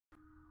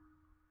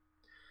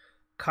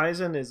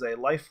Kaizen is a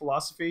life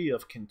philosophy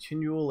of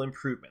continual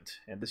improvement,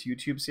 and this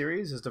YouTube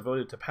series is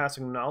devoted to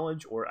passing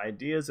knowledge or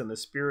ideas in the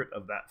spirit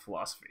of that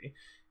philosophy.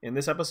 In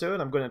this episode,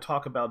 I'm going to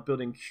talk about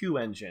building queue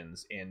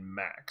engines in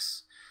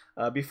Max.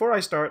 Before I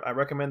start, I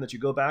recommend that you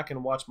go back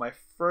and watch my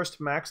first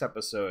Max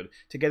episode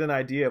to get an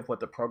idea of what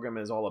the program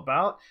is all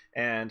about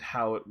and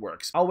how it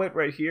works. I'll wait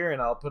right here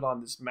and I'll put on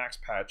this Max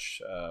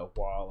patch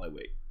while I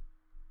wait.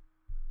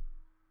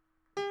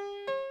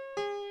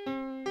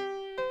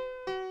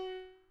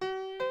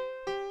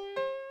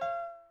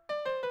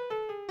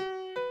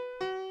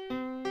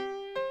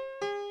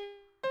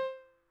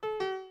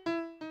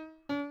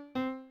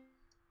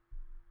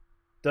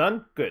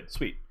 Done? Good,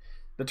 sweet.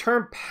 The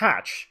term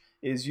patch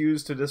is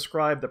used to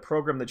describe the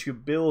program that you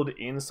build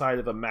inside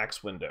of a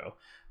Max window.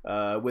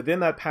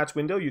 Within that patch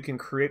window, you can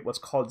create what's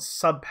called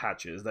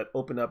sub-patches that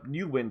open up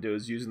new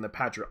windows using the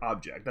patcher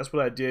object. That's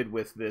what I did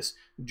with this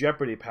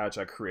Jeopardy patch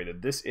I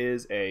created. This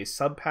is a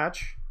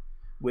sub-patch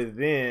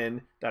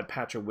within that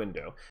patcher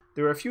window.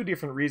 There are a few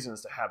different reasons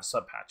to have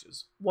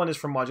sub-patches. One is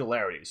for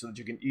modularity, so that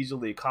you can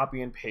easily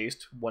copy and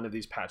paste one of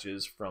these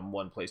patches from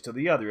one place to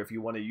the other if you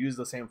want to use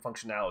the same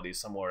functionality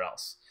somewhere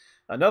else.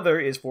 Another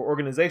is for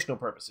organizational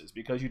purposes,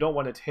 because you don't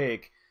want to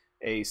take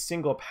a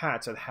single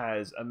patch that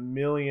has a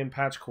million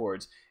patch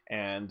codes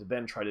and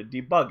then try to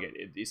debug it.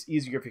 It's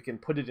easier if you can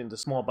put it into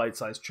small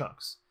bite-sized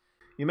chunks.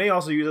 You may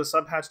also use a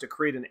sub-patch to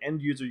create an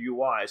end-user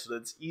UI so that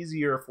it's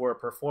easier for a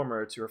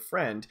performer to your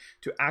friend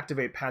to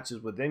activate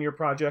patches within your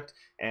project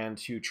and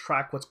to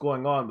track what's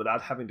going on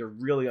without having to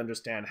really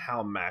understand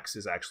how Max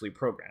is actually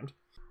programmed.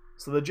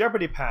 So the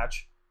Jeopardy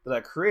patch that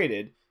I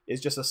created is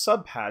just a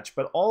sub-patch,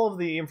 but all of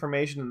the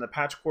information in the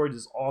patch codes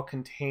is all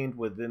contained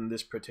within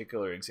this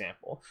particular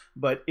example.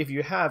 But if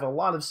you have a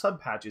lot of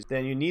sub-patches,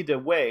 then you need a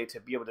way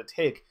to be able to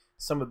take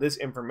some of this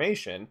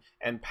information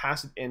and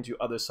pass it into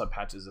other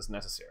sub-patches as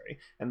necessary.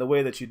 And the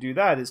way that you do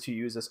that is to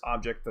use this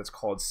object that's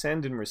called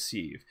send and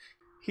receive.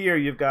 Here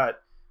you've got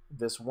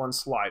this one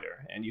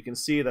slider, and you can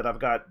see that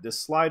I've got this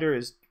slider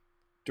is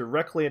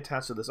directly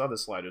attached to this other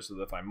slider, so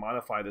that if I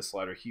modify this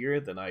slider here,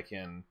 then I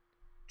can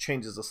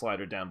change the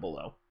slider down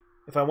below.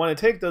 If I want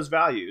to take those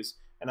values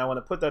and I want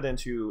to put that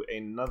into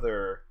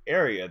another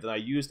area, then I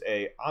used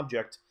an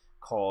object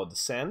called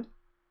send,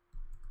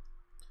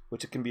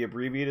 which it can be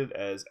abbreviated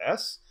as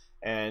S,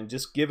 and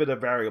just give it a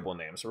variable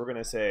name. So we're going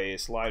to say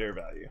slider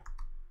value.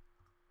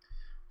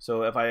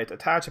 So if I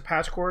attach a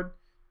patch cord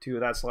to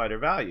that slider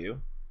value,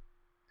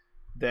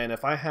 then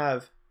if I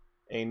have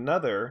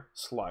another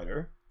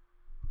slider,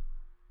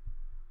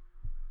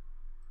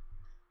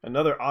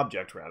 another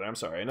object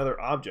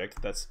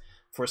that's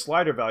for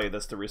slider value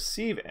that's the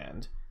receive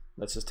end,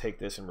 let's just take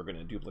this and we're going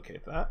to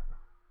duplicate that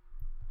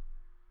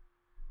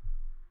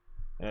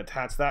and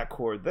attach that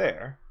cord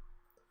there.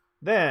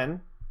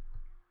 Then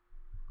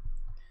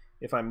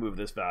if I move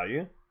this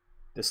value,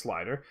 this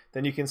slider,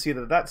 then you can see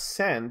that that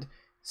send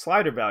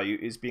slider value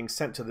is being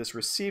sent to this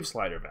receive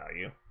slider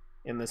value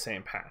in the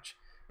same patch.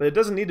 But it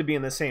doesn't need to be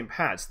in the same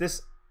patch.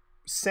 This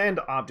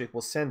send object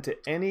will send to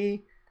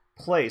any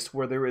place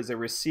where there is a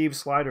receive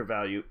slider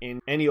value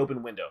in any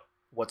open window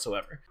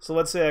whatsoever. So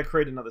let's say I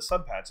create another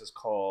subpatch. It's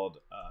called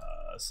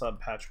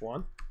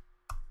subpatch1,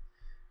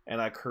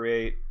 and I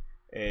create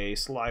a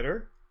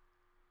slider,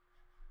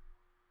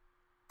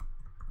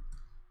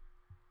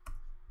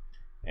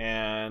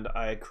 and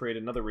I create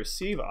another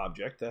receive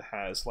object that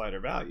has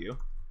slider value.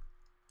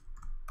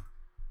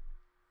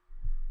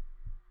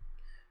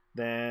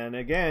 Then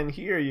again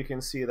here you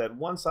can see that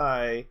once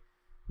I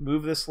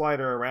move this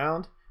slider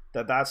around,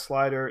 that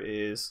slider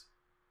is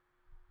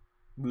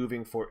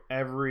moving for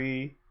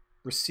every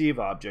receive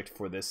object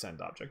for this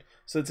send object.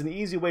 So it's an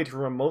easy way to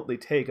remotely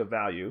take a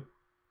value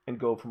and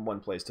go from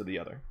one place to the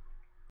other.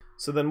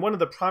 So then one of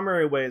the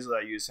primary ways that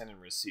I use send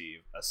and receive,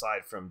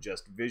 aside from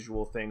just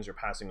visual things or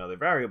passing other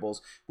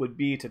variables, would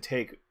be to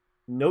take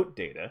note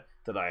data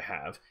that I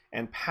have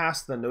and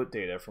pass the note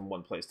data from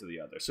one place to the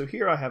other. So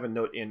here I have a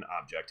note in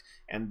object,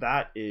 and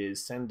that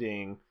is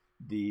sending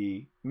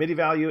the MIDI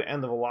value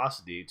and the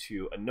velocity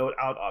to a note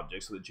out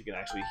object so that you can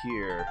actually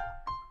hear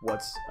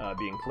what's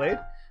being played.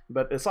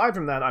 But aside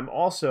from that, I'm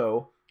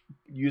also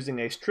using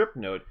a strip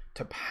note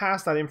to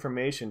pass that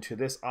information to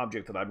this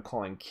object that I'm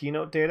calling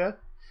keynote data.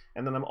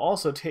 And then I'm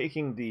also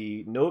taking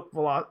the note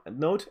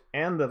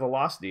and the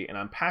velocity, and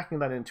I'm packing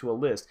that into a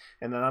list,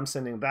 and then I'm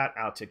sending that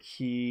out to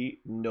key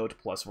note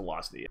plus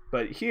velocity.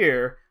 But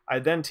here, I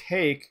then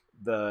take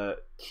the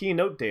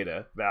keynote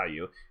data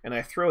value, and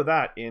I throw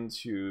that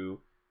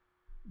into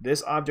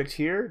this object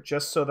here,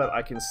 just so that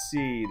I can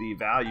see the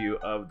value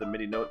of the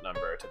MIDI note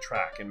number to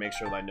track and make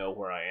sure that I know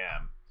where I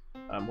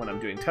am. When I'm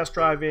doing test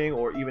driving,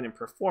 or even in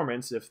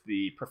performance, if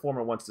the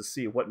performer wants to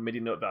see what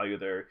MIDI note value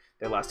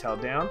they last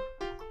held down,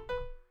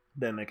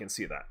 then they can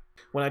see that.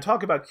 When I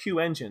talk about queue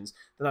engines,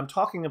 then I'm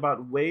talking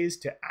about ways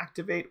to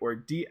activate or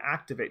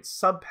deactivate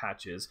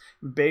sub-patches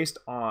based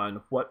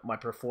on what my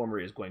performer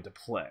is going to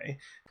play.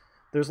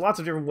 There's lots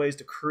of different ways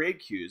to create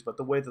queues, but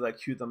the way that I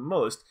queue them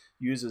most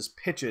uses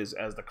pitches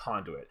as the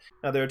conduit.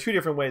 Now there are two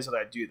different ways that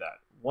I do that.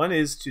 One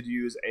is to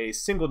use a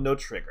single note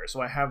trigger.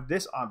 So I have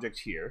this object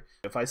here.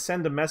 If I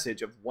send a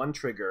message of one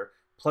trigger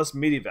plus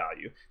MIDI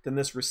value, then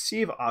this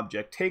receive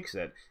object takes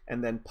it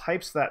and then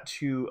pipes that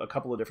to a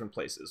couple of different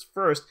places.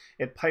 First,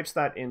 it pipes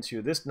that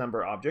into this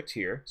number object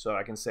here. So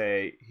I can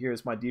say,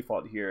 here's my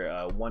default here,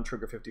 one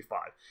trigger 55.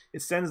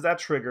 It sends that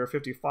trigger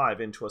 55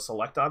 into a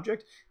select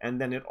object, and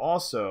then it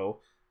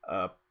also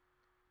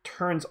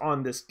turns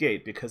on this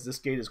gate, because this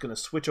gate is going to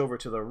switch over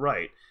to the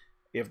right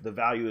if the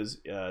value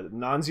is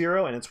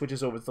non-zero, and it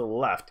switches over to the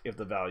left if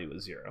the value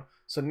is 0.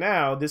 So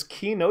now this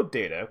key note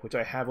data, which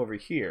I have over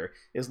here,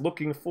 is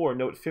looking for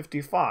note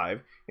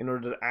 55 in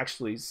order to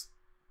actually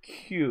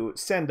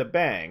send a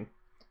bang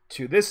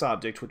to this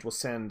object, which will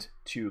send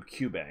to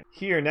Q bang.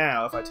 Here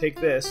now, if I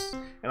take this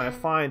and I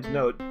find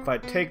note, if I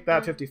take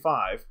that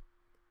 55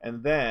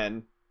 and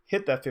then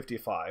hit that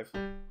 55,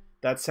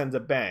 that sends a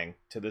bang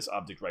to this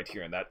object right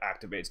here, and that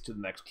activates to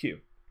the next Q.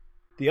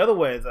 The other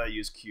way that I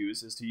use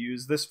cues is to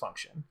use this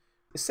function.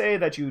 Say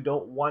that you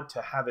don't want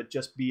to have it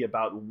just be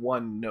about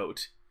one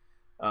note,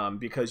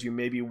 because you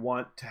maybe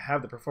want to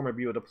have the performer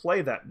be able to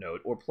play that note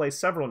or play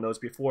several notes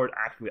before it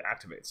actually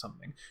activates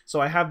something.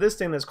 So I have this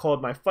thing that's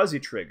called my fuzzy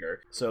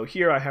trigger. So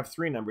here I have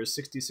three numbers,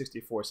 60,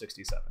 64,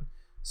 67.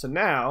 So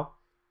now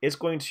it's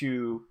going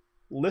to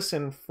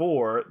listen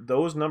for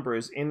those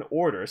numbers in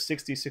order,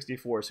 60,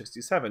 64,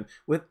 67,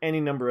 with any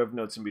number of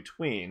notes in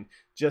between,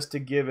 just to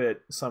give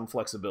it some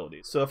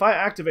flexibility. So if I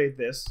activate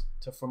this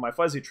for my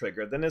fuzzy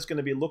trigger, then it's going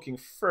to be looking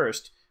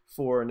first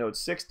for note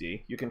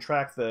 60. You can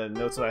track the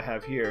notes that I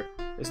have here.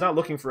 It's not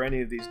looking for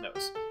any of these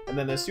notes. And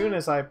then as soon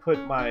as I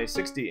put my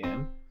 60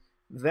 in,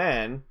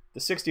 then the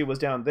 60 was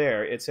down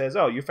there. It says,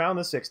 oh, you found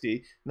the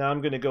 60. Now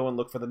I'm going to go and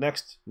look for the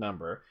next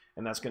number,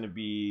 and that's going to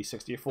be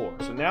 64.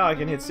 So now I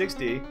can hit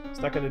 60.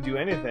 It's not going to do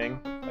anything.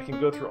 I can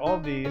go through all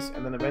of these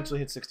and then eventually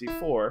hit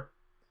 64.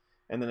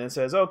 And then it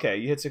says, okay,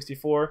 you hit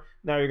 64.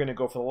 Now you're going to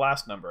go for the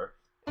last number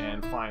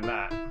and find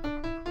that.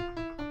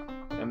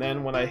 And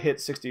then when I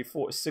hit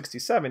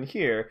 67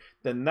 here,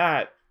 then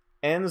that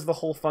ends the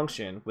whole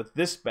function with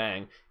this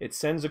bang. It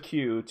sends a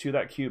cue to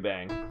that Q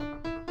bang,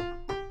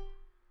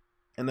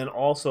 and then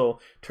also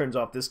turns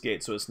off this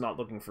gate, so it's not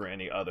looking for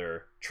any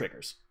other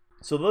triggers.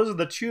 So those are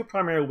the two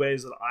primary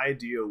ways that I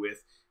deal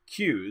with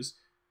cues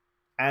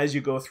as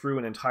you go through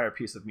an entire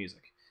piece of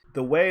music.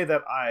 The way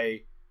that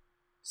I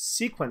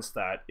sequence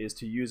that is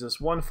to use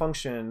this one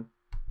function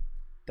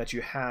that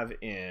you have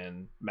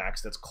in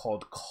Max that's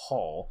called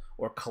call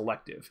or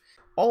collective.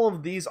 All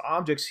of these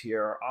objects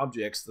here are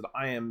objects that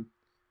I am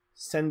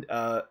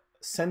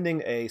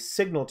sending a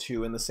signal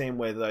to in the same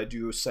way that I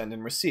do send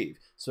and receive.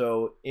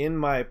 So in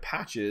my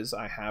patches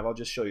I have, I'll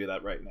just show you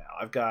that right now.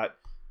 I've got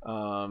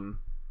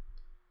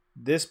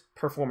this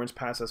performance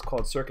patch that's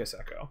called Circus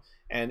Echo,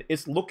 and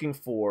it's looking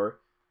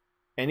for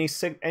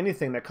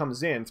anything that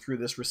comes in through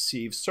this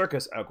receive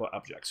Circus Echo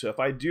object. So if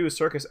I do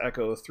Circus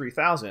Echo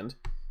 3000,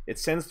 it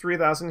sends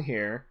 3000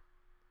 here,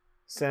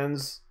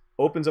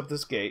 opens up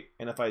this gate,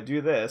 and if I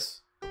do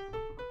this,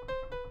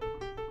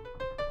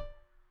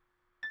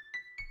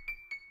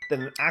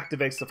 then it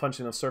activates the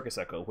function of Circus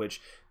Echo, which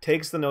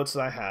takes the notes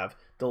that I have,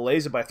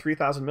 delays it by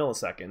 3000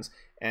 milliseconds,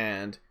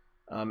 and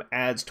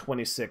adds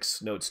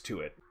 26 notes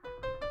to it.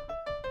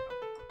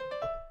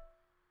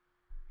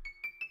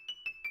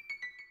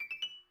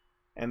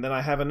 And then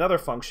I have another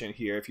function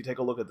here. If you take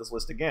a look at this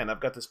list again,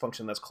 I've got this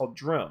function that's called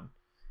drone.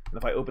 And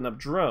if I open up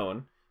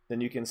drone,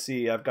 then you can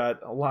see I've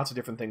got lots of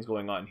different things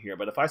going on here.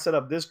 But if I set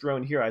up this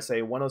drone here, I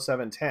say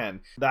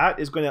 10710, that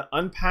is going to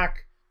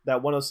unpack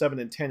that 107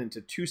 and 10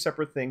 into two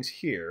separate things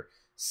here,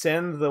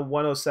 send the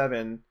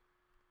 107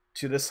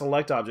 to this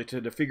select object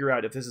to figure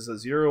out if this is a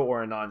 0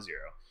 or a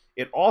non-zero.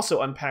 It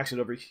also unpacks it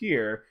over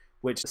here,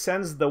 which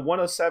sends the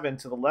 107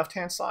 to the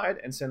left-hand side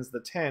and sends the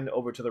 10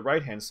 over to the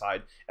right-hand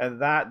side, and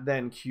that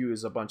then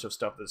cues a bunch of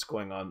stuff that's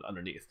going on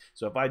underneath.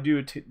 So if I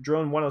do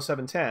drone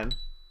 10710,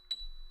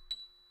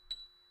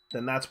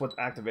 then that's what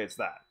activates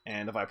that.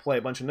 And if I play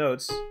a bunch of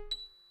notes,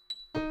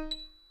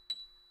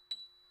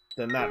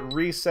 then that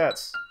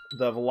resets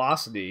the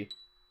velocity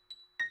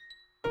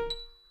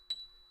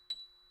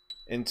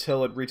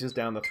until it reaches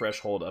down the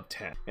threshold of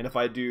 10. And if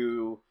I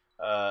do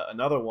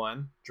another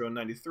one, drone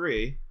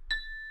 93,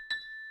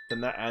 then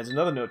that adds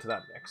another note to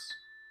that mix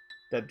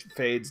that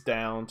fades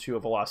down to a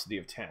velocity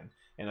of 10.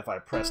 And if I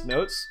press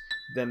notes,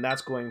 then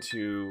that's going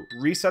to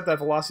reset that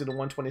velocity to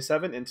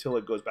 127 until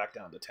it goes back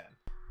down to 10.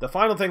 The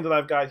final thing that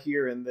I've got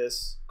here in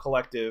this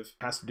collective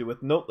has to do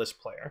with note list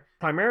player.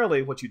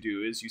 Primarily what you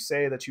do is you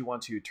say that you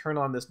want to turn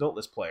on this note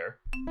list player,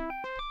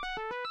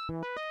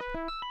 and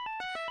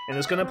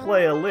it's going to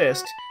play a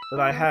list that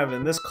I have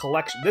in this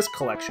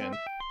collection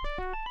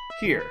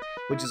here,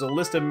 which is a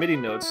list of MIDI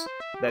notes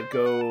that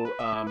go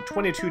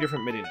 22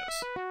 different MIDI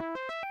notes.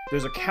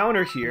 There's a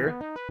counter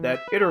here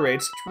that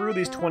iterates through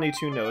these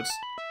 22 notes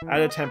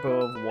at a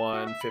tempo of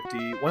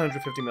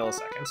 150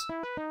 milliseconds.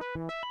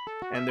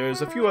 And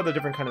there's a few other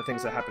different kind of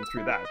things that happen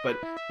through that. But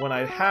when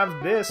I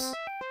have this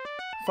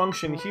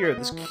function here,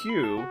 this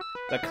cue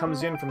that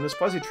comes in from this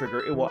fuzzy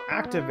trigger, it will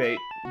activate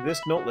this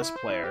note list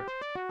player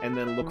and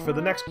then look for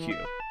the next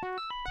cue.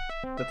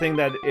 The thing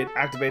that it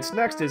activates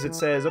next is it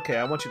says, okay,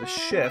 I want you to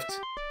shift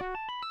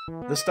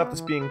the stuff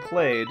that's being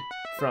played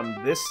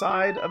from this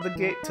side of the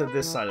gate to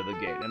this side of the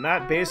gate. And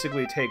that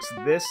basically takes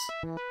this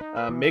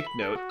make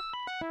note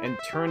and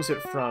turns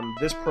it from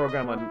this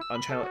program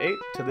on channel 8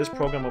 to this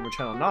program over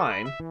channel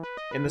 9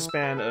 in the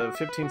span of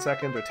 15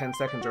 seconds or 10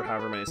 seconds or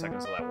however many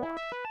seconds that I want.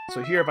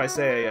 So here if I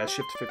say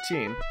shift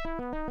 15,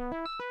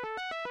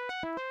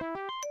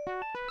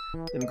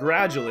 then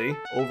gradually,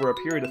 over a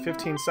period of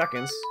 15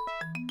 seconds,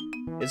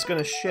 it's going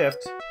to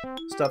shift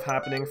stuff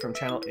happening from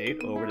channel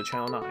 8 over to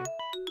channel 9.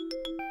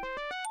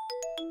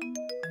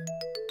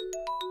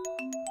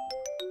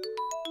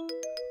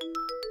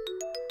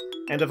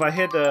 And if I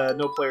hit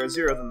no player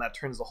 0, then that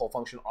turns the whole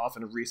function off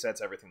and resets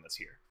everything that's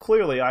here.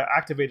 Clearly, I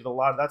activated a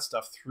lot of that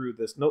stuff through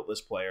this note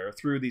list player,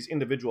 through these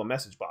individual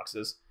message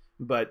boxes,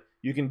 but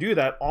you can do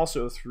that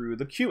also through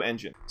the queue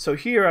engine. So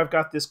here I've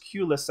got this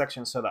queue list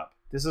section set up.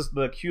 This is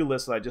the queue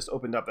list that I just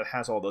opened up that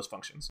has all those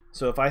functions.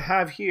 So if I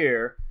have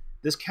here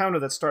this counter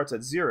that starts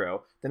at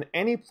 0, then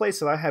any place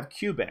that I have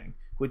queue bang,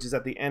 which is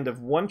at the end of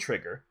one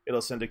trigger,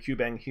 it'll send a queue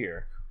bang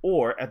here,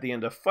 or at the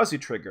end of fuzzy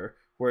trigger,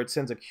 where it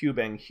sends a queue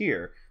bang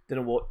here, then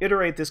it will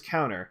iterate this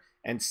counter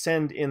and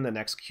send in the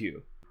next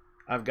queue.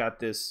 I've got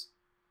this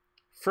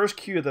first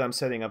queue that I'm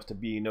setting up to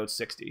be note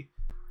 60.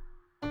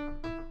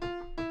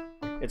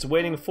 It's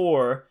waiting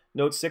for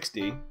note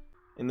 60,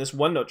 and this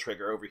one note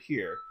trigger over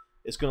here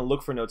is going to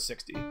look for note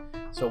 60.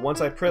 So once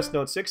I press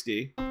note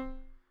 60,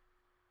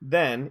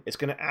 then it's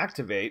going to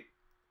activate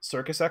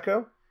Circus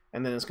Echo,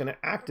 and then it's going to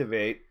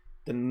activate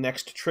the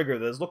next trigger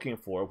that it's looking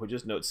for, which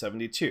is note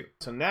 72.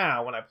 So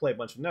now when I play a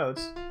bunch of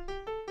notes,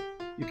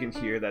 you can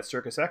hear that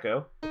Circus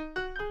Echo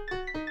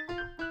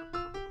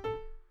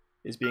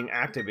is being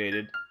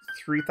activated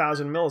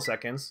 3,000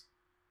 milliseconds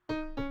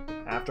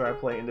after I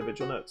play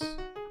individual notes.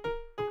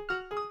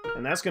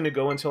 And that's going to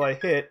go until I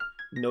hit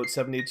note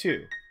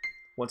 72.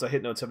 Once I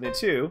hit note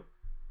 72,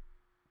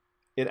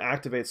 it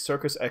activates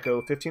Circus Echo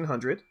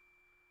 1500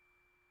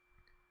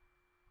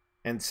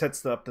 and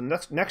sets up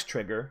the next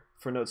trigger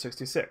for note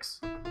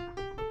 66.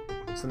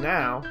 So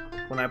now,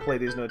 when I play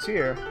these notes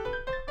here,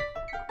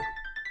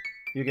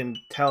 you can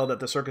tell that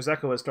the Circus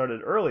Echo has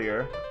started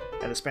earlier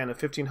at a span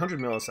of 1500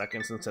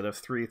 milliseconds instead of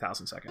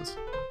 3000 seconds.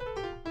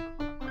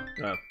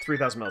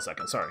 3000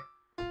 milliseconds, sorry.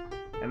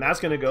 And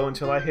that's going to go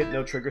until I hit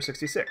note trigger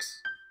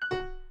 66.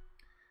 And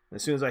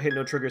as soon as I hit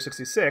note trigger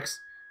 66,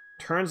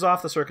 turns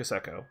off the Circus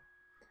Echo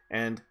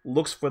and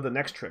looks for the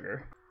next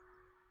trigger.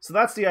 So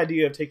that's the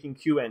idea of taking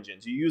queue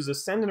engines. You use a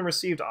send and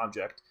received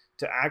object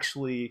to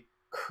actually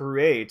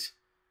create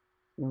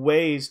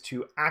ways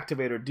to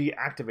activate or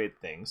deactivate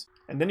things.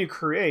 And then you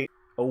create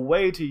a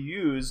way to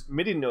use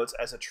MIDI notes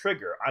as a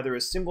trigger, either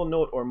a single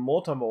note or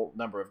multiple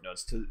number of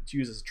notes to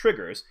use as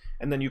triggers,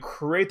 and then you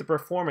create the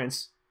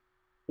performance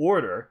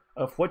order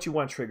of what you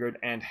want triggered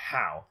and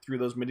how through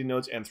those MIDI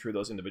notes and through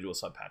those individual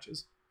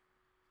subpatches.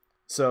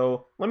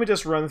 So let me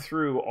just run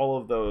through all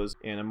of those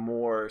in a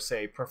more,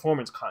 say,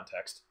 performance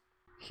context.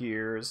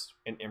 Here's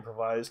an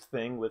improvised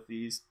thing with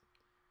these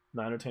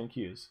 9 or 10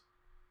 cues.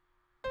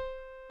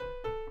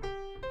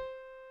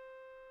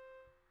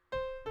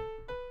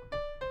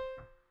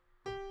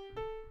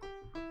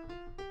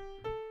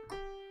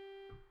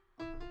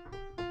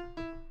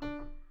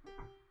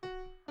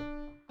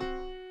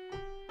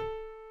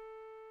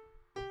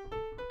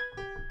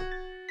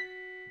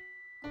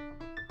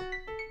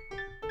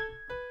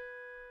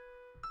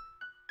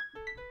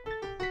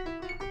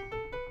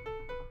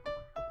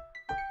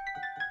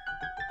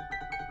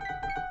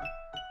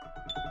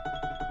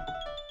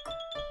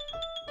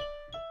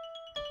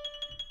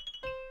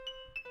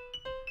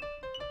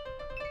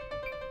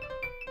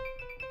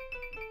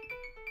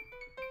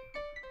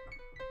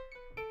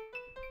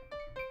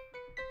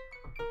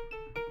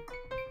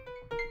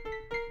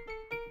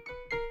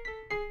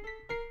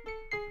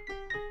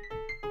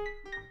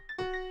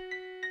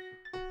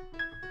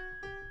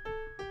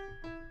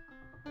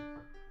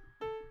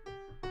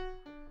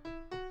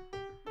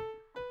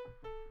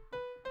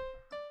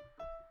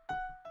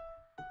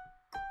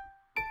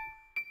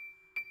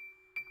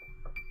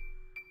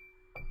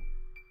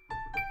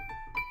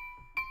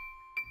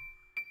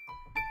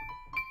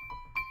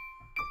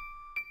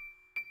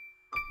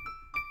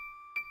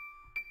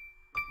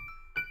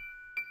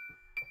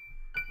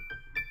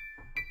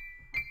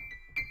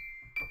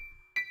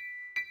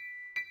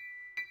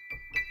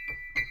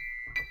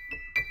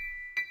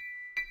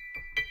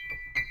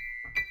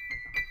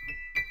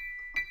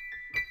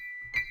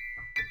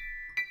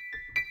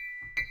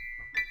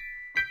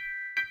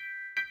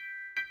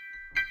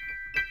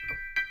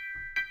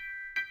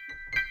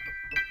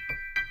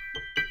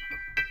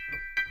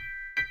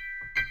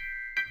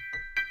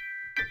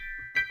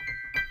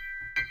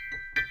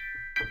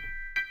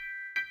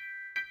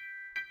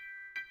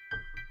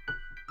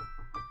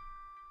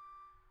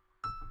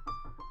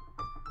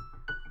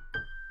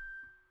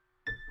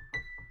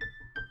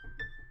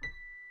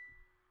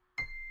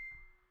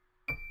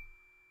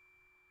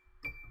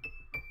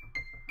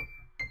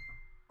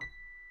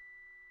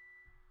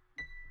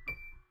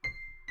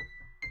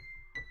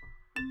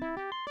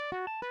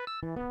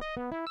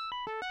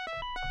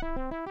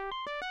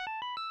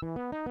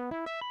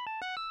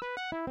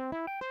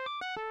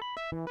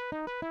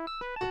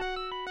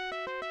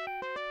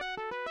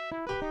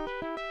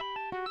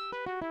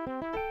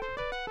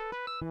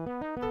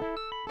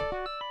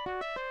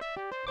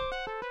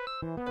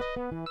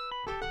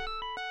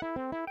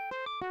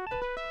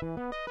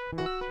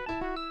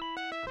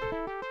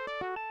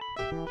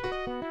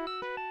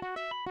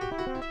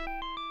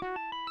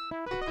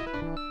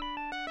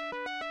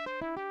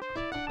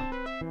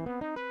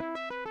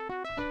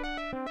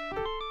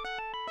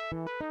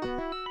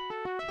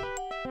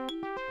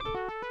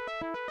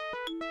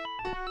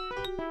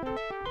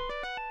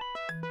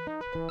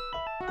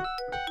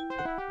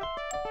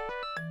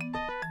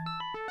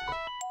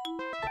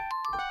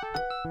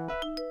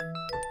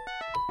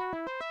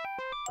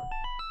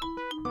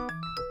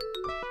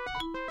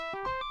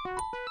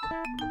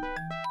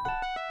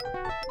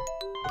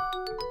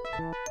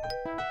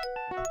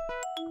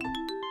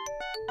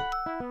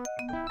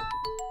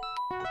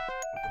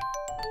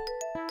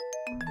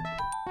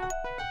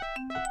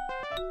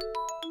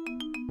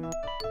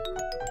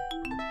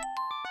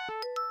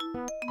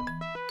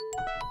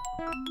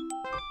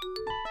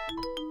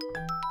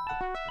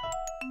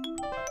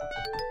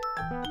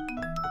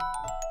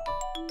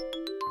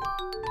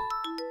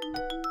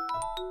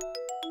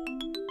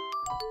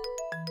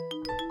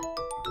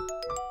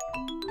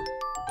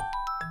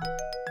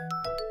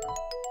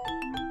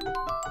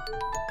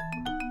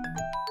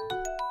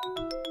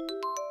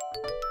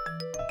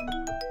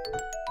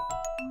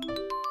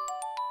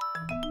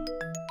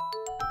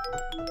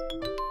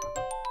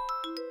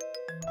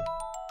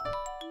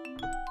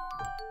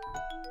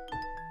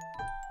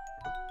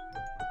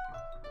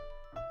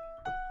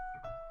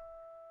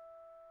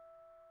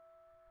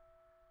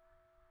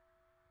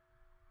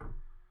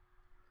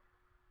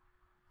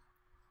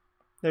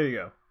 There you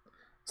go.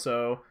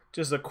 So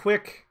just a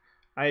quick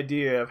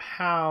idea of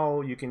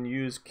how you can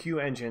use cue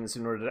engines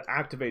in order to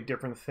activate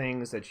different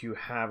things that you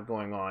have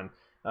going on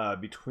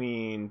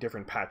between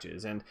different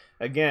patches. And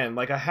again,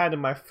 like I had in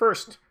my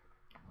first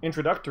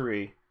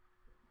introductory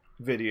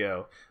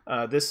video,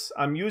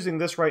 I'm using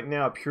this right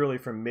now purely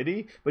for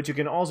MIDI, but you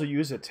can also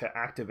use it to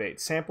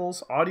activate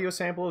samples, audio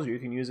samples. You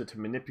can use it to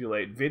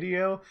manipulate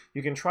video.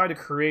 You can try to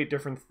create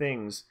different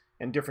things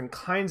and different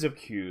kinds of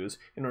cues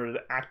in order to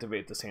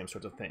activate the same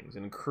sorts of things.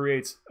 And it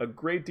creates a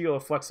great deal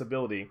of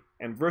flexibility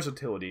and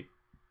versatility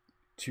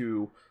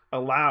to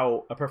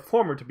allow a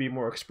performer to be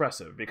more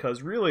expressive,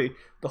 because really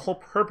the whole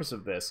purpose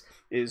of this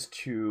is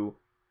to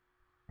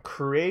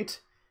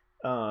create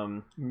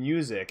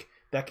music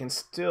that can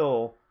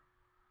still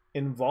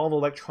involve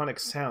electronic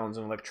sounds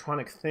and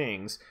electronic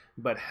things,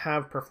 but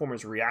have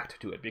performers react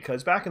to it.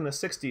 Because back in the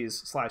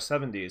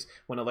 60s/70s,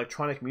 when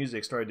electronic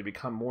music started to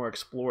become more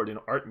explored in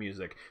art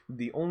music,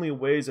 the only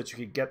ways that you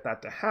could get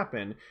that to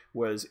happen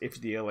was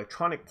if the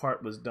electronic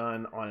part was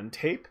done on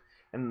tape,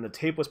 and then the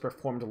tape was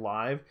performed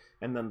live,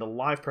 and then the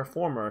live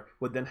performer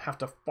would then have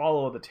to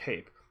follow the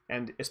tape.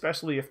 And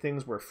especially if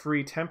things were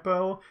free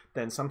tempo,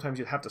 then sometimes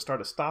you'd have to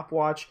start a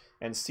stopwatch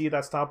and see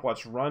that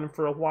stopwatch run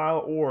for a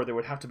while, or there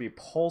would have to be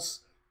pulse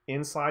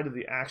inside of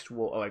the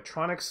actual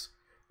electronics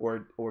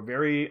or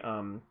very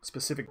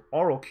specific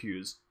aural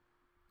cues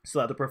so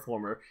that the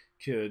performer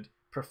could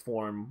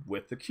perform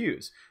with the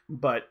cues.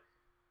 But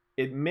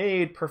it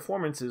made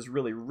performances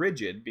really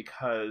rigid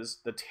because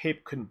the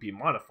tape couldn't be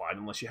modified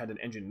unless you had an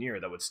engineer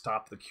that would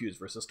stop the cues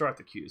versus start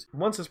the cues.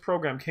 Once this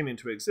program came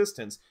into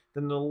existence,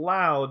 then it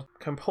allowed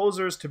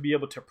composers to be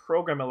able to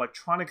program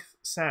electronic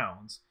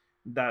sounds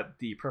that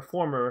the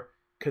performer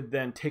could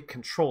then take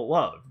control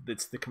of.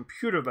 It's the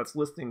computer that's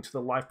listening to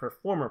the live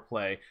performer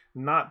play,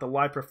 not the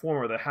live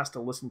performer that has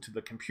to listen to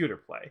the computer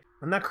play.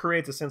 And that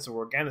creates a sense of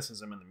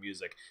organicism in the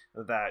music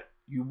that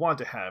you want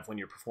to have when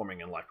you're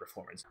performing in live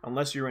performance.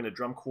 Unless you're in a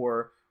drum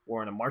corps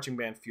or in a marching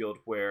band field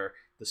where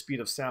the speed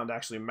of sound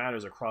actually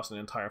matters across an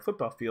entire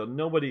football field,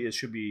 nobody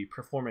should be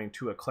performing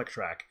to a click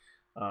track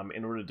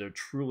in order to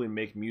truly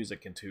make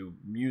music into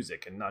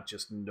music and not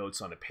just notes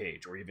on a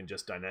page or even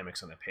just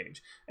dynamics on a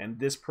page.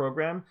 And this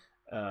program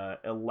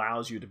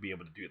allows you to be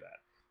able to do that.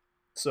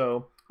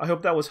 So I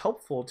hope that was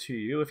helpful to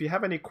you. If you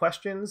have any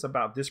questions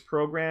about this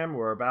program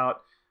or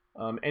about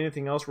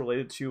anything else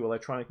related to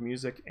electronic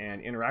music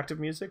and interactive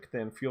music,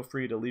 then feel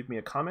free to leave me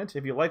a comment.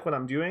 If you like what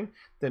I'm doing,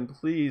 then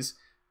please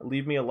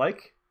leave me a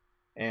like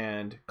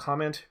and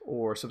comment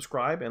or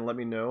subscribe and let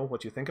me know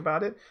what you think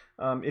about it.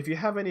 If you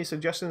have any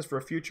suggestions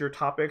for future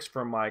topics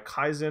from my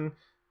Kaizen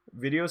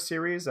video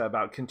series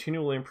about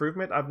continual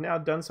improvement, I've now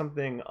done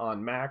something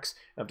on Macs,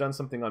 I've done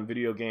something on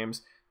video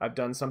games, I've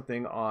done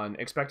something on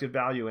expected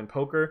value in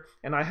poker,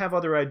 and I have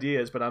other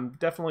ideas, but I'm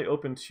definitely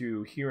open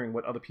to hearing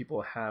what other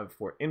people have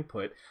for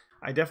input.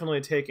 I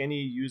definitely take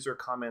any user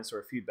comments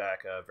or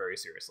feedback very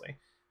seriously.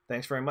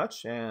 Thanks very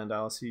much, and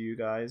I'll see you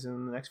guys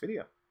in the next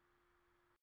video.